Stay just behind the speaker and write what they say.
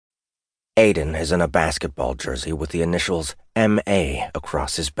Aiden is in a basketball jersey with the initials M.A.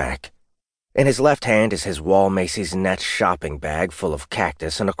 across his back. In his left hand is his Wall Macy's net shopping bag full of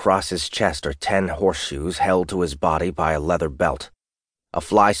cactus, and across his chest are 10 horseshoes held to his body by a leather belt. A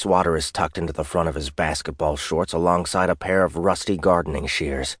fly swatter is tucked into the front of his basketball shorts alongside a pair of rusty gardening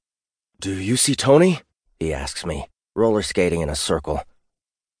shears. "Do you see Tony?" he asks me, roller skating in a circle.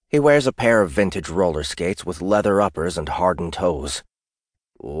 He wears a pair of vintage roller skates with leather uppers and hardened toes.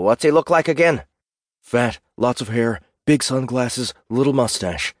 "What's he look like again?" "Fat, lots of hair, big sunglasses, little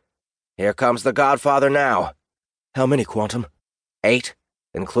mustache." "Here comes the Godfather now." "How many, Quantum?" 8,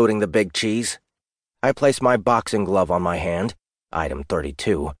 including the big cheese. I place my boxing glove on my hand, item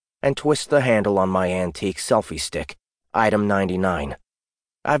 32, and twist the handle on my antique selfie stick, item 99.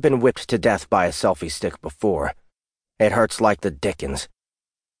 I've been whipped to death by a selfie stick before. It hurts like the dickens.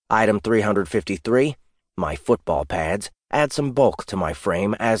 Item 353, my football pads, add some bulk to my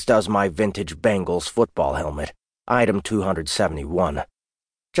frame, as does my vintage Bengals football helmet, item 271.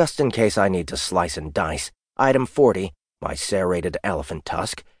 Just in case I need to slice and dice, item 40, my serrated elephant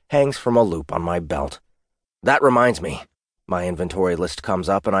tusk, hangs from a loop on my belt. That reminds me. My inventory list comes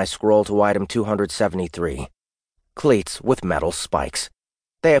up and I scroll to item 273. Cleats with metal spikes.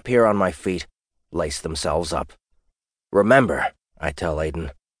 They appear on my feet, lace themselves up. "Remember," I tell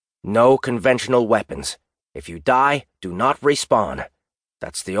Aiden, "no conventional weapons. If you die, do not respawn.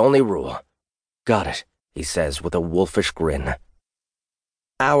 That's the only rule." "Got it," he says with a wolfish grin.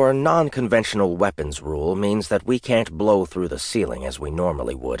 Our non-conventional weapons rule means that we can't blow through the ceiling as we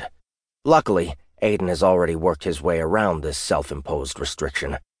normally would. Luckily, Aiden has already worked his way around this self-imposed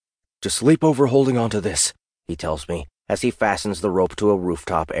restriction. "Just leap over holding onto this," he tells me as he fastens the rope to a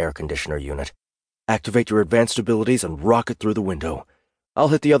rooftop air conditioner unit. "Activate your advanced abilities and rocket through the window. I'll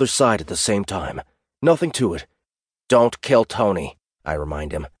hit the other side at the same time. Nothing to it." "Don't kill Tony," I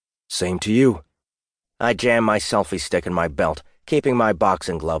remind him. "Same to you." I jam my selfie stick in my belt, keeping my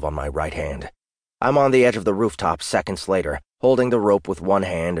boxing glove on my right hand. I'm on the edge of the rooftop seconds later, holding the rope with one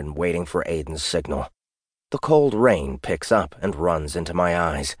hand and waiting for Aiden's signal. The cold rain picks up and runs into my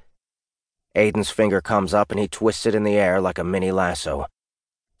eyes. Aiden's finger comes up and he twists it in the air like a mini lasso.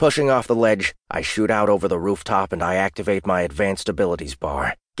 Pushing off the ledge, I shoot out over the rooftop and I activate my advanced abilities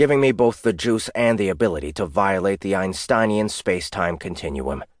bar, giving me both the juice and the ability to violate the Einsteinian space-time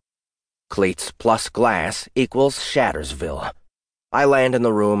continuum. Cleats plus glass equals Shattersville. I land in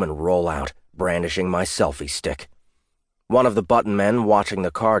the room and roll out, brandishing my selfie stick. One of the button men watching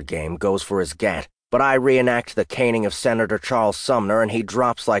the card game goes for his gat, but I reenact the caning of Senator Charles Sumner and he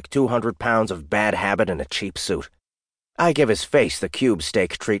drops like 200 pounds of bad habit in a cheap suit. I give his face the cube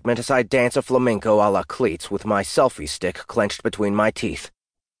steak treatment as I dance a flamenco a la Cleats with my selfie stick clenched between my teeth.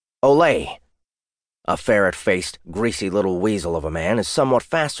 Olé! A ferret-faced, greasy little weasel of a man is somewhat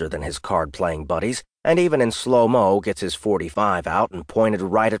faster than his card-playing buddies, and even in slow-mo gets his .45 out and pointed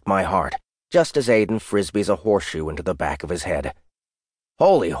right at my heart, just as Aiden frisbees a horseshoe into the back of his head.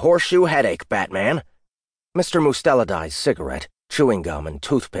 "Holy horseshoe headache, Batman!" Mr. Musteladi's cigarette, chewing gum, and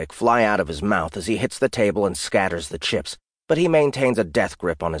toothpick fly out of his mouth as he hits the table and scatters the chips, but he maintains a death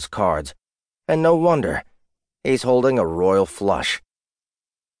grip on his cards. And no wonder. He's holding a royal flush.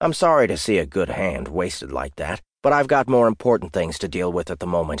 I'm sorry to see a good hand wasted like that, but I've got more important things to deal with at the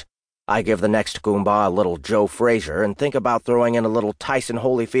moment. I give the next Goomba a little Joe Frazier and think about throwing in a little Tyson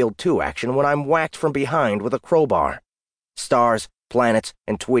Holyfield 2 action when I'm whacked from behind with a crowbar. Stars, planets,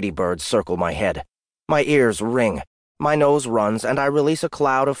 and Tweety birds circle my head. My ears ring, my nose runs, and I release a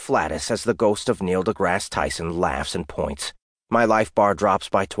cloud of flatus as the ghost of Neil deGrasse Tyson laughs and points. My life bar drops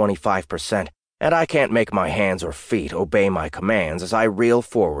by 25%, and I can't make my hands or feet obey my commands as I reel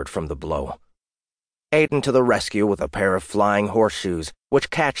forward from the blow. Aiden to the rescue with a pair of flying horseshoes, which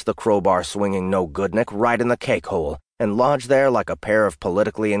catch the crowbar-swinging no-goodnik right in the cake hole and lodge there like a pair of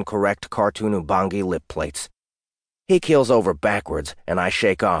politically incorrect cartoon Ubangi lip plates. He keels over backwards, and I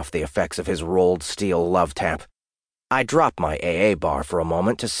shake off the effects of his rolled steel love tap. I drop my AA bar for a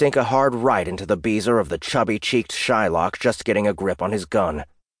moment to sink a hard right into the beezer of the chubby-cheeked Shylock just getting a grip on his gun.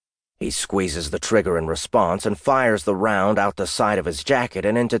 He squeezes the trigger in response and fires the round out the side of his jacket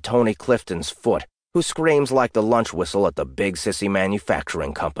and into Tony Clifton's foot, who screams like the lunch whistle at the Big Sissy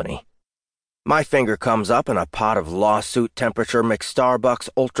Manufacturing Company. My finger comes up and a pot of lawsuit temperature McStarbucks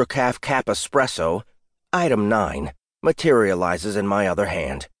Ultra Calf Cap Espresso, item 9, materializes in my other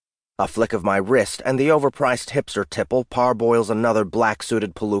hand. A flick of my wrist and the overpriced hipster tipple parboils another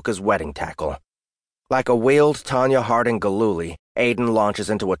black-suited Palooka's wedding tackle. Like a wheeled Tanya Harding Galooly, Aiden launches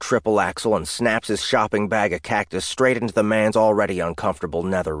into a triple axle and snaps his shopping bag of cactus straight into the man's already uncomfortable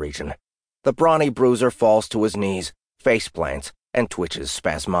nether region. The brawny bruiser falls to his knees, face plants, and twitches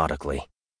spasmodically.